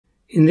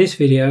In this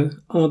video,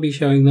 I'll be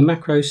showing the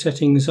macro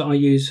settings that I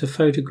use for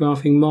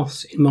photographing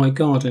moths in my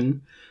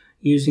garden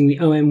using the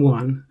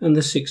OM1 and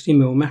the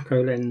 60mm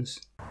macro lens.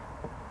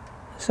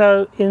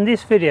 So in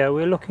this video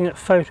we're looking at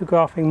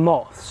photographing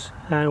moths,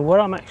 and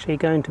what I'm actually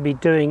going to be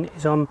doing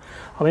is I'm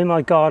in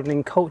my garden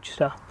in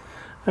Colchester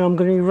and I'm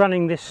going to be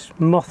running this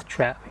moth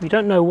trap. If you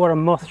don't know what a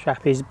moth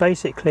trap is,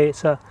 basically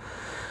it's a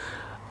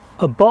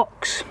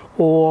box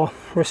or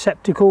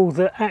receptacle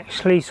that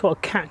actually sort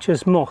of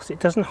catches moths. It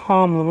doesn't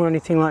harm them or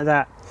anything like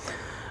that.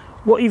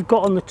 What you've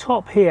got on the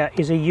top here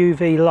is a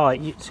UV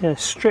light. It's a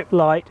strip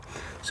light.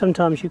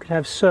 Sometimes you could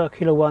have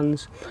circular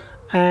ones,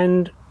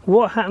 and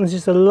what happens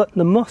is the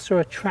moths are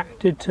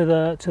attracted to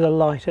the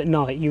light at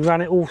night. You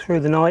run it all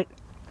through the night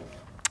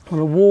on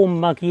a warm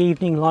muggy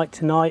evening like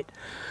tonight.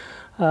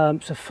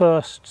 It's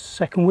the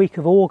second week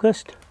of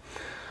August.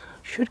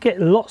 Should get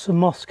lots of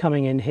moths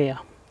coming in here.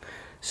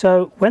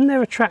 So when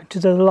they're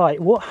attracted to the light,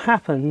 what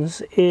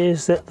happens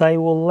is that they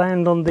will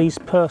land on these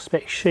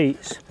perspex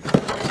sheets,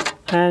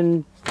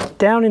 and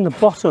down in the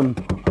bottom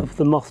of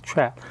the moth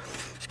trap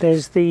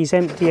there's these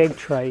empty egg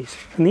trays,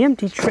 and the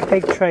empty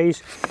egg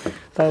trays,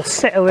 they'll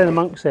settle in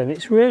amongst them.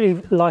 It's really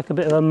like a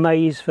bit of a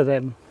maze for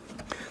them.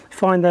 They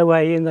find their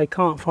way in, they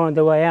can't find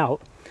their way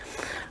out,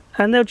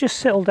 and they'll just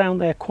settle down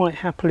there quite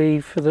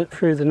happily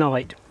through the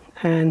night.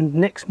 And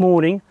next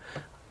morning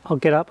I'll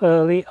get up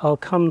early, I'll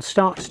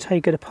start to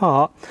take it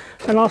apart,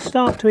 and I'll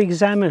start to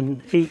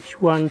examine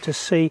each one to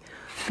see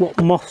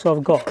what moths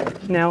I've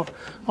got. Now,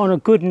 on a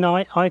good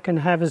night I can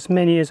have as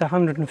many as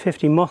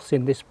 150 moths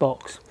in this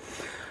box.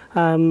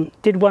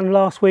 Did one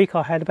last week,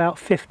 I had about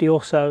 50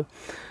 or so,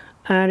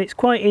 and it's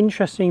quite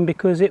interesting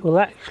because you'll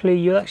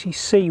actually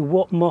see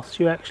what moths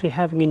you're actually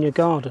having in your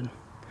garden.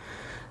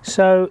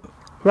 So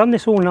run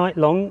this all night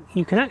long.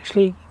 You can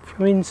actually,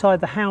 from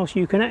inside the house,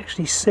 you can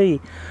actually see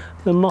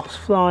the moths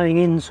flying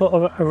in sort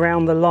of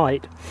around the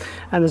light,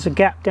 and there's a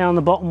gap down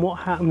the bottom. What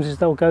happens is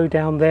they'll go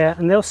down there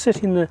and they'll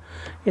sit in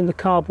the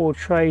cardboard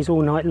trays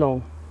all night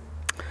long.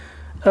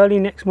 Early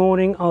next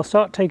morning I'll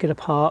start taking it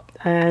apart,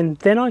 and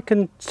then I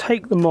can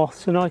take the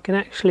moths and I can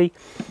actually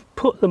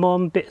put them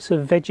on bits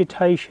of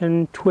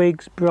vegetation,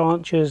 twigs,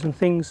 branches and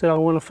things that I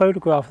want to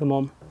photograph them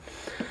on.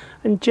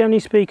 And generally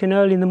speaking,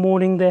 early in the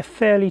morning they're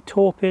fairly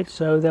torpid,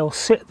 so they'll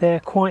sit there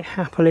quite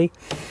happily.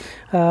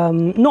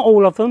 Not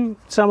all of them.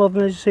 Some of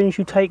them, as soon as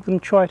you take them,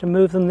 try to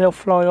move them, they'll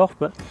fly off.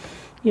 But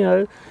you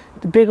know,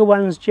 the bigger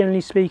ones, generally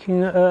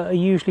speaking, are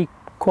usually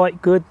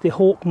quite good. The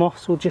hawk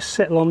moths will just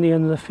settle on the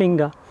end of the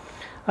finger,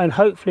 and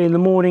hopefully in the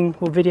morning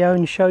we'll video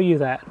and show you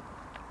that.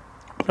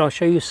 But I'll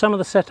show you some of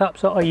the setups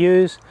that I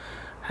use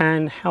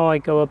and how I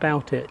go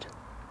about it,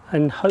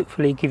 and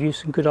hopefully give you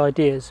some good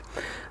ideas.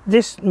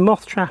 This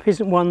moth trap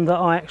isn't one that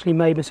I actually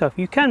made myself.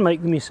 You can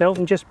make them yourself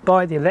and just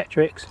buy the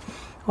electrics.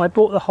 I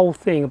bought the whole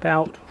thing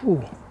about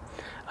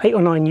 8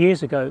 or 9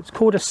 years ago. It's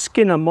called a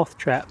Skinner moth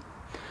trap,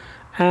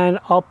 and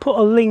I'll put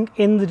a link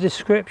in the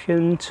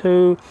description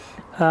to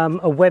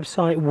a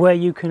website where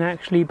you can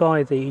actually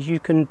buy these.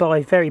 You can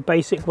buy very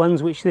basic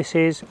ones, which this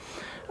is,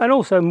 and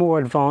also more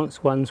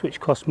advanced ones which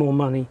cost more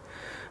money,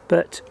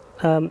 but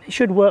it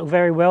should work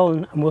very well,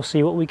 and we'll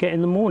see what we get in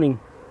the morning.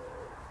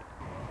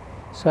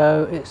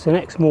 So it's the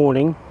next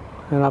morning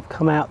and I've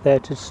come out there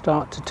to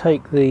start to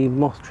take the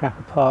moth trap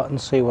apart and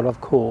see what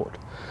I've caught.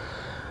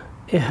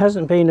 It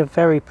hasn't been a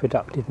very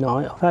productive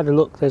night. I've had a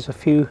look, there's a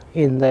few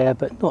in there,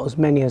 but not as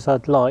many as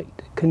I'd like.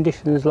 The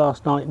conditions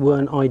last night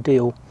weren't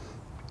ideal.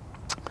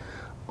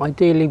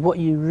 Ideally what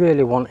you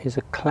really want is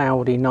a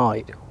cloudy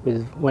night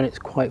when it's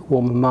quite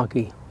warm and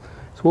muggy. It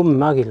was warm and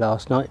muggy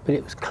last night, but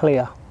it was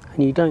clear,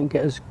 and you don't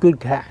get as good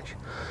catch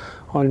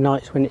on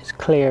nights when it's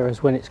clear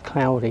as when it's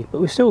cloudy, but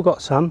we've still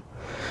got some.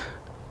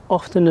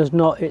 Often as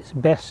not, it's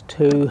best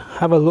to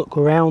have a look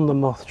around the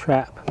moth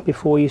trap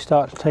before you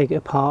start to take it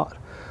apart.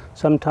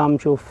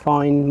 Sometimes you'll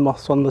find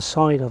moths on the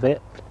side of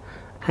it,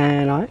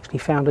 and I actually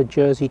found a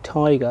Jersey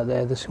tiger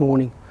there this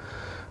morning,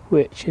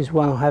 which is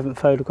one I haven't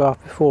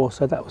photographed before,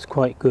 so that was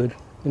quite good,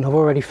 and I've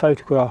already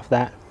photographed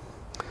that.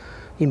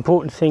 The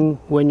important thing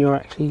when you're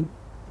actually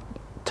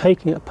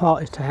taking it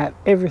apart is to have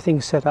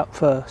everything set up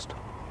first.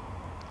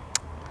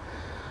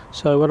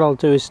 So what I'll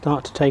do is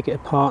start to take it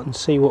apart and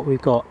see what we've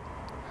got.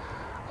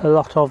 A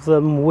lot of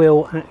them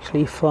will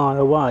actually fly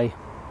away.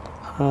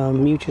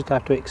 You just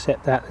have to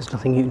accept that. There's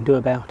nothing you can do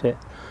about it,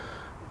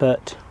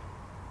 but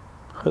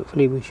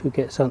hopefully we should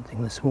get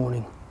something this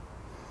morning.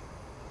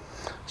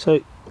 So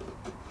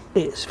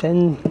it's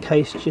then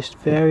cased just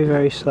very,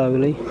 very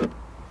slowly,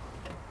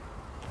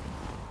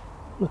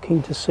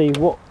 looking to see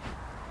what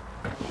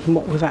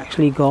we've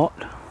actually got.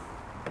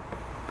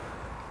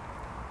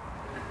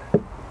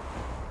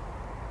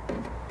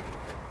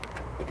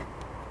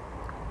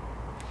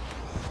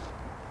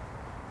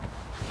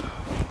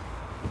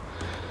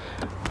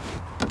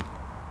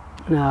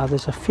 Now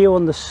there's a few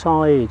on the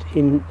side,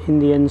 in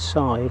the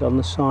inside, on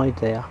the side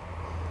there.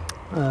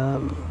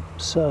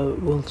 So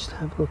we'll just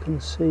have a look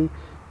and see.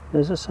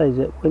 As I say,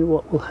 that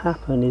what will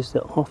happen is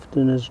that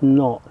often as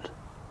not,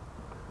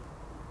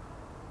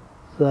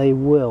 they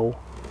will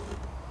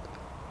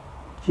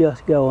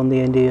just go on the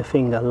end of your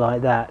finger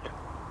like that,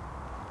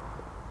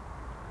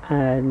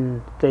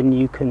 and then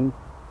you can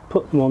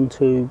put them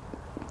onto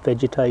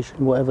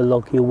vegetation, whatever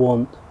log you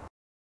want.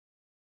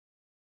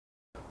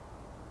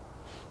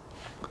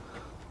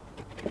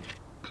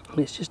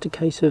 It's just a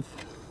case of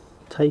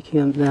taking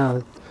them.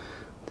 Now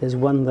there's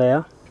one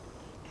there,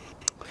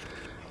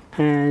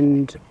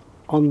 and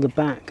on the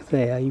back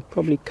there, you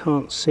probably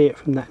can't see it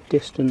from that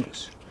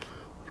distance,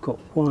 we've got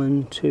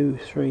 1, 2,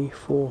 3,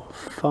 4,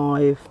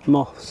 5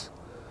 moths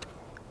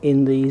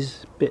in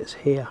these bits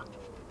here,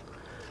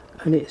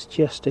 and it's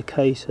just a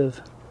case of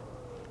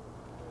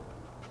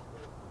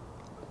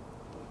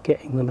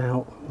getting them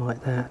out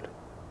like that.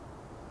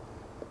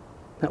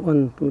 That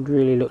one would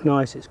really look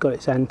nice, it's got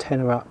its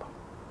antenna up.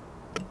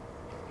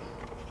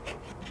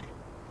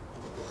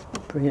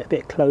 Bring it a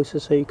bit closer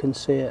so you can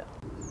see it.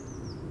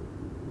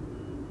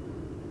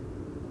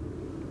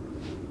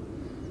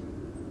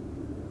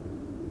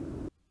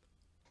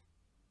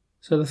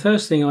 So the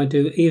first thing I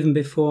do, even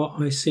before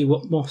I see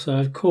what moths I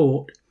have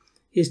caught,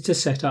 is to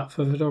set up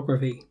for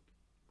photography.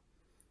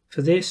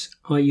 For this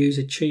I use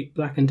a cheap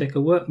Black & Decker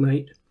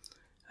workmate,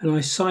 and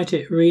I sight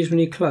it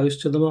reasonably close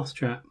to the moth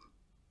trap.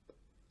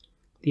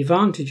 The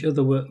advantage of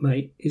the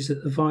workmate is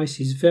that the vise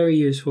is very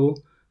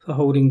useful for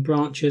holding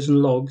branches and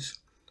logs,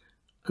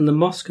 and the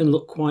moths can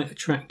look quite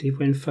attractive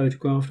when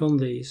photographed on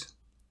these.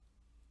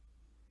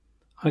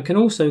 I can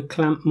also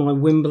clamp my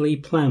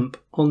Wimberley plamp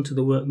onto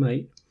the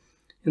workmate,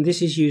 and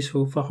this is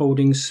useful for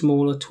holding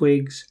smaller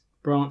twigs,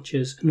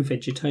 branches and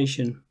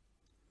vegetation.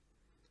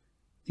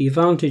 The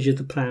advantage of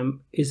the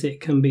clamp is that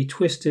it can be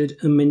twisted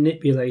and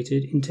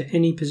manipulated into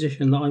any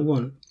position that I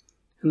want,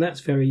 and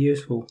that's very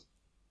useful.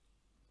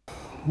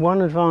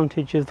 One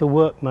advantage of the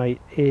workmate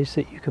is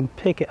that you can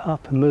pick it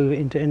up and move it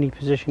into any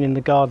position in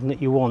the garden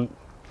that you want.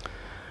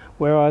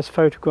 Whereas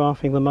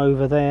photographing them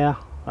over there,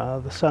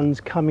 the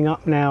sun's coming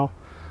up now,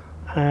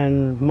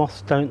 and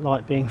moths don't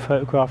like being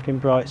photographed in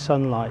bright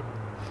sunlight.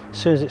 As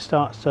soon as it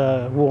starts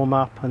to warm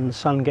up and the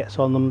sun gets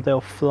on them,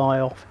 they'll fly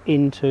off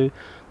into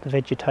the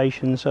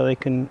vegetation so they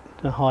can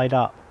hide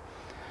up.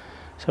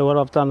 So what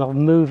I've done, I've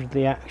moved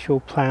the actual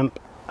clamp,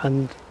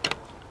 and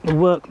the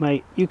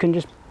workmate, you can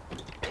just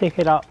pick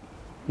it up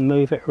and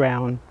move it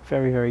around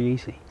very, very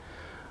easy.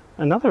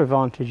 Another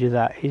advantage of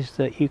that is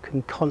that you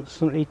can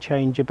constantly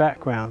change your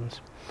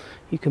backgrounds.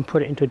 You can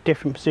put it into a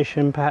different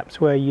position, perhaps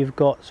where you've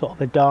got sort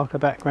of a darker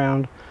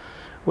background,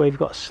 where you've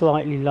got a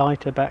slightly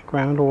lighter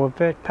background, or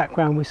a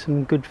background with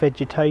some good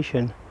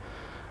vegetation.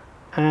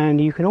 And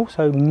you can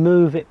also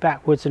move it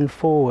backwards and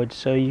forwards,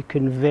 so you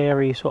can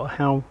vary sort of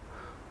how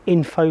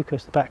in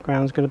focus the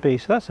background is going to be.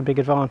 So that's a big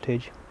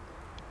advantage.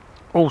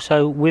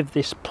 Also, with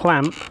this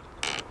clamp,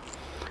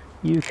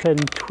 you can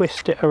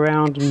twist it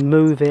around and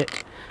move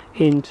it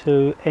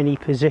into any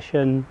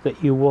position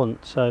that you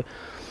want. So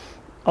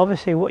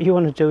obviously what you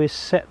want to do is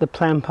set the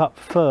clamp up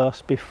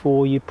first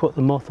before you put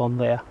the moth on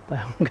there. They're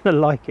not going to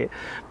like it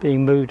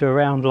being moved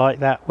around like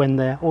that when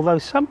they're, although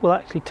some will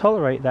actually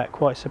tolerate that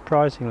quite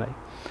surprisingly.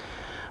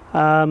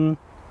 One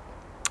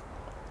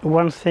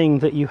thing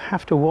that you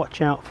have to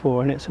watch out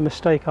for, and it's a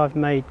mistake I've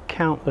made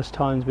countless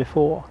times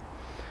before,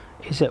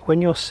 is that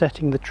when you're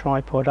setting the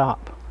tripod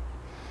up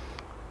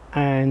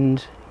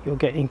and you're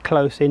getting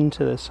close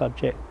into the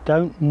subject,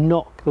 don't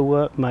knock the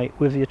workmate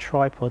with your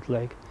tripod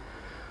leg.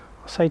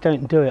 I say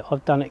don't do it,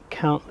 I've done it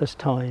countless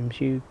times.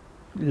 You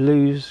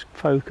lose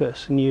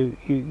focus and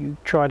you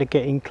try to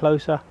get in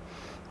closer,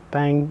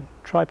 bang,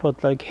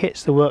 tripod leg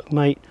hits the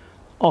workmate,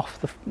 off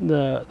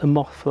the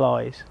moth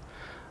flies.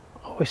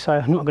 I always say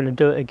I'm not going to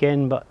do it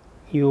again, but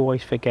you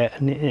always forget,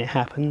 and it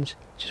happens.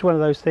 It's just one of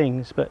those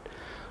things. But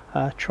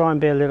try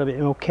and be a little bit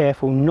more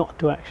careful not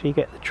to actually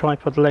get the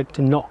tripod leg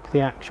to knock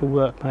the actual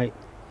workmate.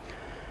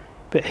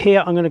 But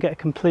here I'm going to get a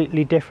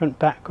completely different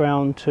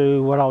background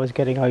to what I was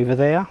getting over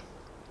there.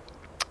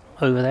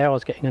 Over there I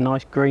was getting a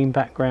nice green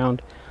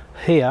background.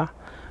 Here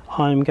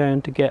I'm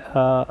going to get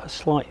a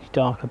slightly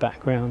darker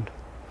background.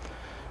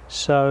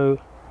 So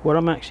what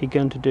I'm actually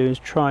going to do is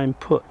try and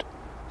put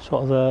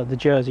sort of the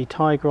Jersey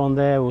Tiger on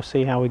there. We'll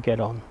see how we get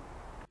on.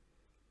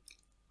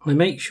 I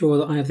make sure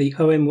that I have the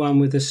OM1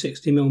 with the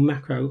 60mm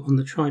macro on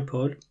the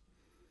tripod,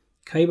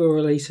 cable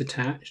release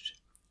attached,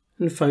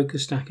 and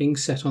focus stacking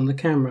set on the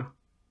camera.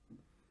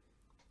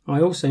 I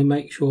also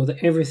make sure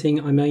that everything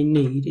I may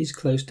need is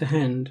close to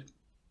hand.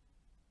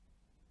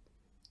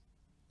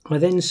 I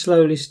then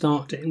slowly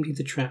start to empty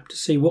the trap to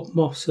see what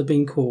moths have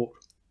been caught.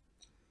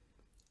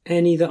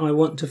 Any that I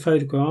want to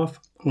photograph,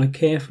 I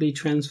carefully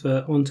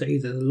transfer onto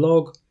either the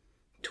log,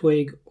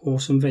 twig or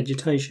some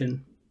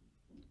vegetation.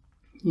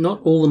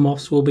 Not all the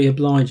moths will be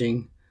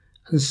obliging,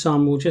 and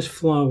some will just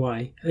fly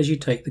away as you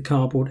take the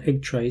cardboard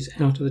egg trays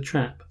out of the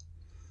trap.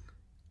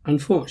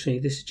 Unfortunately,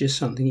 this is just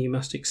something you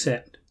must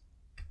accept.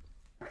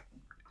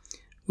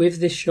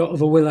 With this shot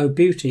of a willow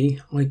beauty,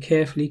 I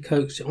carefully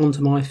coaxed it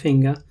onto my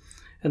finger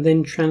and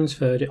then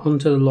transferred it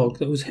onto the log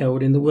that was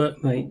held in the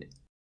workmate.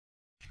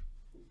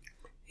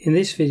 In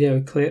this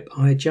video clip,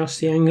 I adjust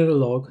the angle of the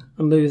log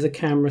and move the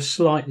camera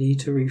slightly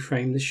to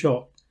reframe the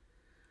shot.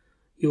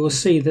 you will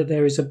see that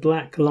there is a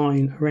black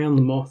line around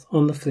the moth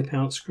on the flip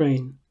out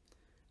screen.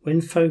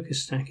 When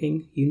focus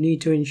stacking, you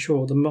need to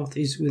ensure the moth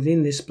is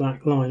within this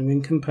black line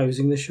when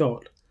composing the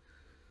shot.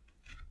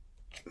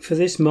 For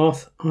this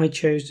moth, I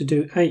chose to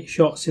do 8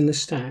 shots in the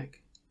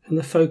stack and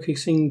the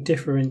focusing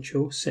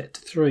differential set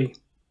to 3.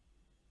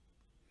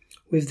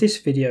 With this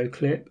video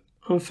clip,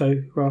 I'm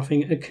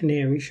photographing a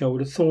canary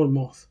shoulder thorn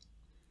moth.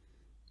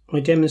 I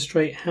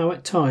demonstrate how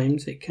at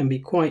times it can be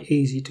quite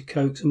easy to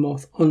coax a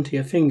moth onto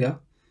your finger,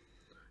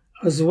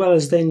 as well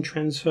as then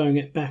transferring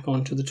it back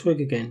onto the twig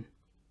again.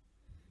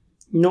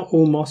 Not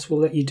all moths will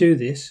let you do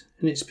this,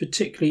 and it's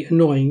particularly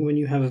annoying when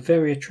you have a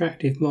very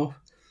attractive moth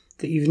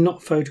that you've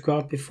not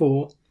photographed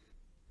before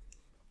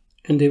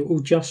and it will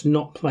just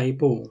not play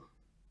ball.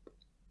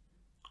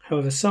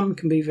 However, some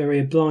can be very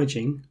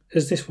obliging,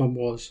 as this one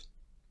was.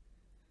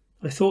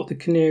 I thought the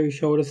canary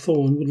shoulder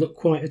thorn would look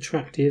quite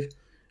attractive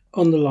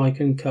on the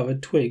lichen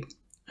covered twig,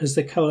 as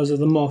the colours of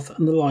the moth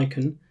and the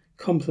lichen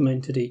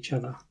complemented each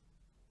other.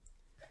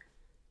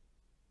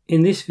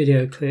 In this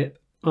video clip,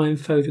 I am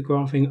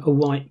photographing a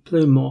white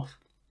plume moth,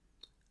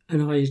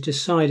 and I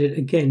decided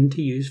again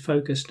to use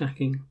focus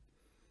stacking.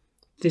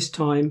 This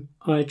time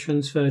I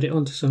transferred it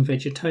onto some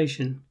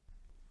vegetation.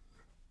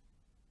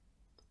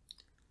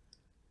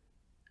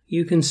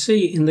 You can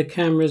see in the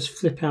camera's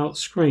flip out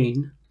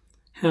screen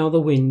how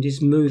the wind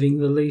is moving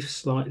the leaf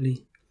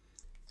slightly,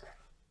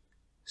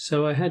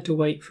 so I had to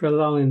wait for a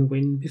lull in the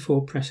wind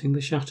before pressing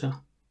the shutter.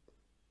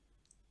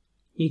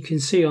 You can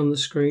see on the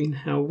screen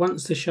how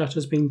once the shutter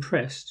has been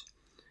pressed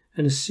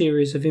and a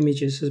series of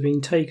images has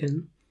been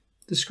taken,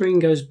 the screen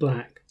goes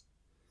black.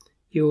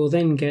 You will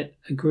then get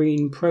a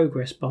green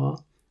progress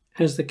bar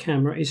as the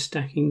camera is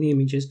stacking the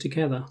images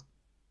together.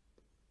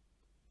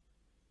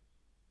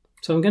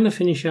 So I'm going to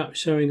finish up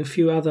showing a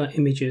few other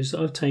images that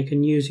I've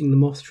taken using the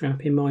moth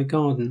trap in my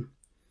garden.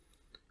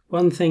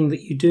 One thing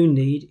that you do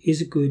need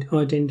is a good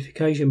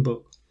identification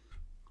book,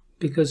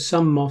 because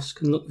some moths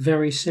can look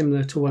very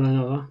similar to one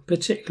another,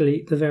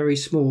 particularly the very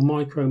small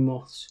micro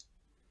moths.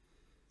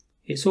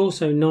 It's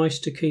also nice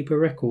to keep a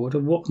record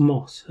of what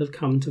moths have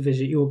come to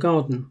visit your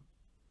garden.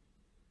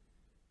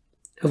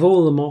 Of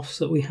all the moths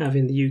that we have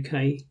in the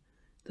UK,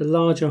 the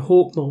larger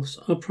hawk moths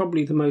are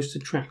probably the most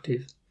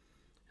attractive,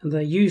 and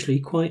they're usually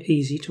quite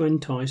easy to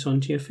entice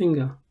onto your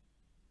finger.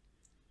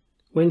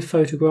 When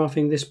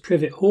photographing this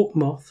privet hawk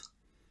moth,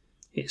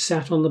 it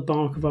sat on the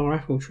bark of our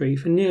apple tree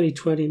for nearly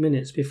 20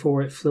 minutes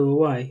before it flew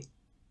away.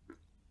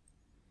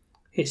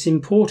 It's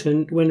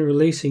important when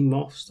releasing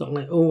moths that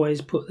I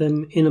always put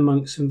them in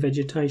amongst some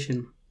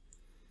vegetation.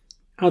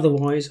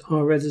 Otherwise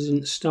our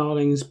resident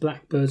starlings,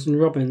 blackbirds and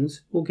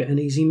robins will get an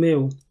easy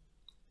meal.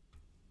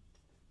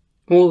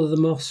 All of the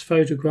moths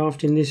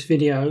photographed in this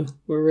video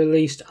were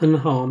released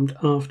unharmed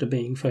after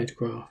being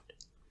photographed.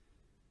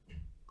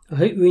 I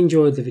hope you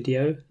enjoyed the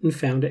video and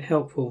found it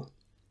helpful.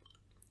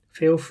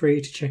 Feel free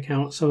to check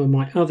out some of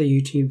my other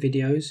YouTube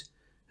videos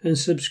and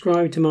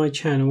subscribe to my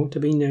channel to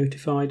be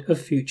notified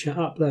of future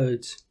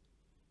uploads.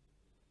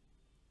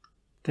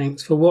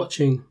 Thanks for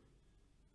watching.